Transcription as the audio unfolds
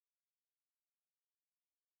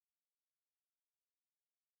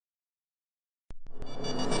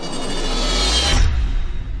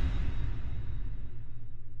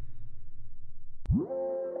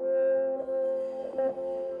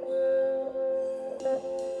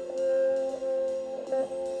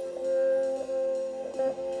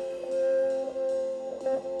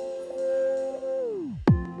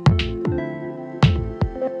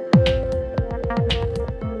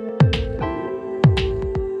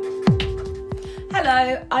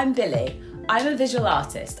Hello, I'm Billy. I'm a visual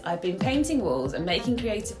artist. I've been painting walls and making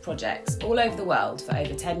creative projects all over the world for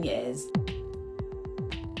over 10 years.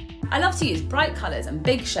 I love to use bright colours and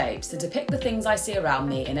big shapes to depict the things I see around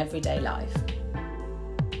me in everyday life.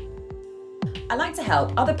 I like to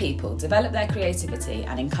help other people develop their creativity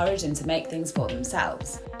and encourage them to make things for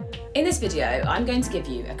themselves. In this video, I'm going to give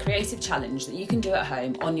you a creative challenge that you can do at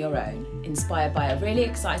home on your own, inspired by a really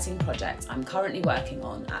exciting project I'm currently working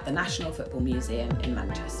on at the National Football Museum in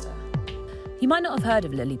Manchester. You might not have heard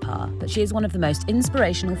of Lily Parr, but she is one of the most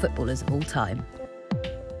inspirational footballers of all time.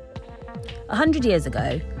 100 years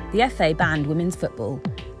ago, the FA banned women's football,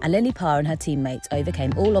 and Lily Parr and her teammates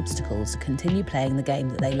overcame all obstacles to continue playing the game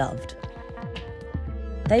that they loved.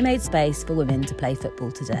 They made space for women to play football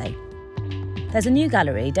today. There's a new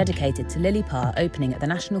gallery dedicated to Lily Parr opening at the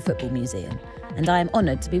National Football Museum, and I am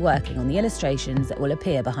honoured to be working on the illustrations that will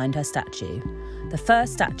appear behind her statue, the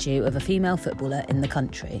first statue of a female footballer in the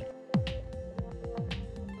country.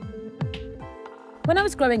 When I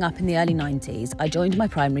was growing up in the early 90s, I joined my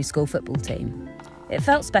primary school football team. It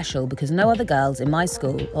felt special because no other girls in my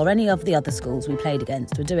school or any of the other schools we played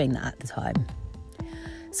against were doing that at the time.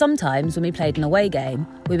 Sometimes when we played an away game,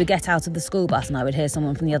 we would get out of the school bus and I would hear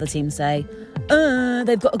someone from the other team say,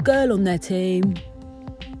 they've got a girl on their team.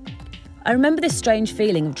 I remember this strange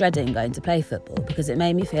feeling of dreading going to play football because it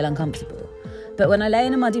made me feel uncomfortable. But when I lay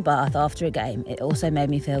in a muddy bath after a game, it also made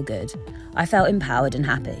me feel good. I felt empowered and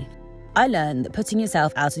happy. I learned that putting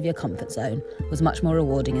yourself out of your comfort zone was much more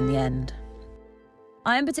rewarding in the end.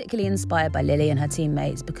 I am particularly inspired by Lily and her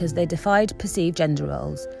teammates because they defied perceived gender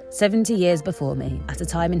roles 70 years before me at a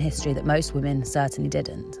time in history that most women certainly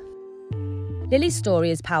didn't. Lily's story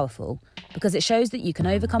is powerful because it shows that you can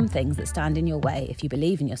overcome things that stand in your way if you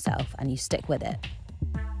believe in yourself and you stick with it.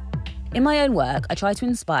 In my own work, I try to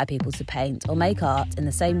inspire people to paint or make art in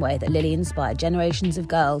the same way that Lily inspired generations of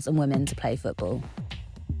girls and women to play football.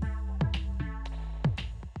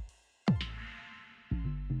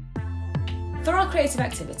 For our creative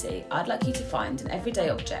activity, I'd like you to find an everyday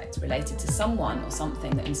object related to someone or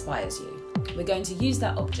something that inspires you. We're going to use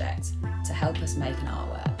that object to help us make an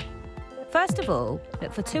artwork. First of all,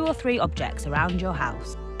 look for 2 or 3 objects around your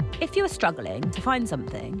house. If you are struggling to find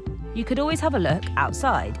something, you could always have a look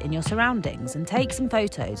outside in your surroundings and take some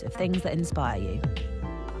photos of things that inspire you.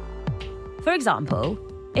 For example,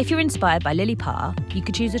 if you're inspired by Lily Parr, you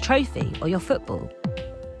could choose a trophy or your football.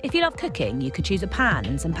 If you love cooking, you could choose a pan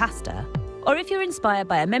and some pasta. Or if you're inspired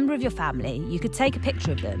by a member of your family, you could take a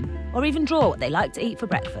picture of them, or even draw what they like to eat for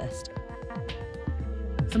breakfast.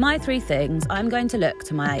 For my 3 things, I'm going to look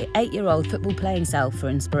to my 8-year-old football playing self for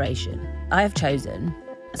inspiration. I have chosen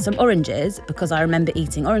some oranges, because I remember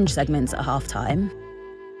eating orange segments at half-time,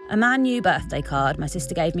 a Man U birthday card my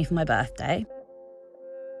sister gave me for my birthday,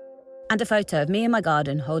 and a photo of me in my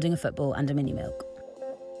garden holding a football and a mini milk.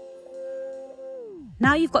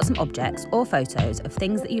 Now you've got some objects or photos of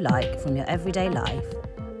things that you like from your everyday life,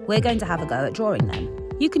 we're going to have a go at drawing them.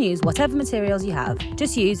 You can use whatever materials you have.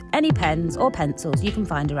 Just use any pens or pencils you can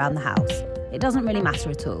find around the house. It doesn't really matter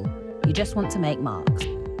at all. You just want to make marks.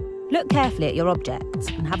 Look carefully at your objects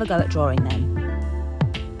and have a go at drawing them.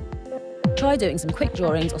 Try doing some quick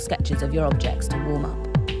drawings or sketches of your objects to warm up.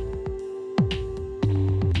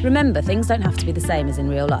 Remember, things don't have to be the same as in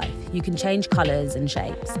real life. You can change colours and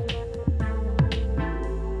shapes.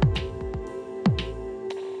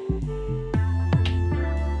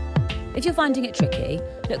 If you're finding it tricky,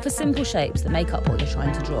 look for simple shapes that make up what you're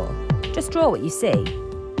trying to draw. Just draw what you see.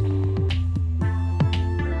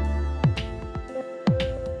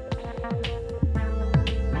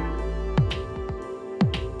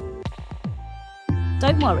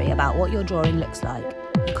 Don't worry about what your drawing looks like.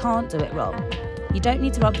 You can't do it wrong. You don't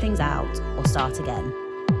need to rub things out or start again.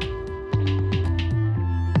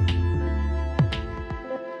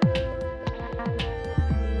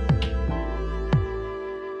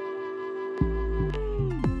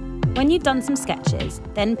 When you've done some sketches,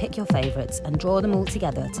 then pick your favourites and draw them all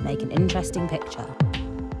together to make an interesting picture.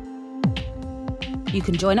 You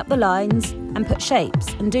can join up the lines and put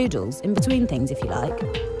shapes and doodles in between things if you like.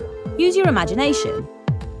 Use your imagination.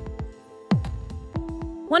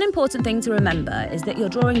 One important thing to remember is that your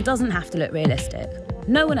drawing doesn't have to look realistic.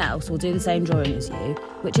 No one else will do the same drawing as you,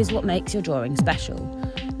 which is what makes your drawing special,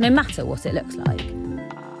 no matter what it looks like.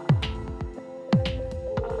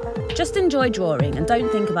 Just enjoy drawing and don't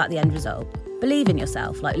think about the end result. Believe in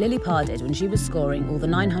yourself like Lily Parr did when she was scoring all the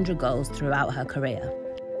 900 goals throughout her career.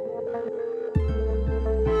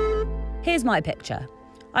 Here's my picture.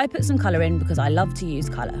 I put some colour in because I love to use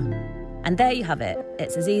colour. And there you have it.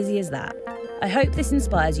 It's as easy as that. I hope this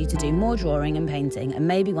inspires you to do more drawing and painting and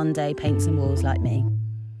maybe one day paint some walls like me.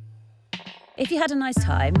 If you had a nice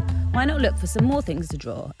time, why not look for some more things to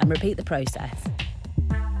draw and repeat the process?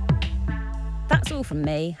 That's all from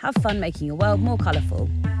me. Have fun making your world more colourful.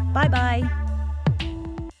 Bye bye.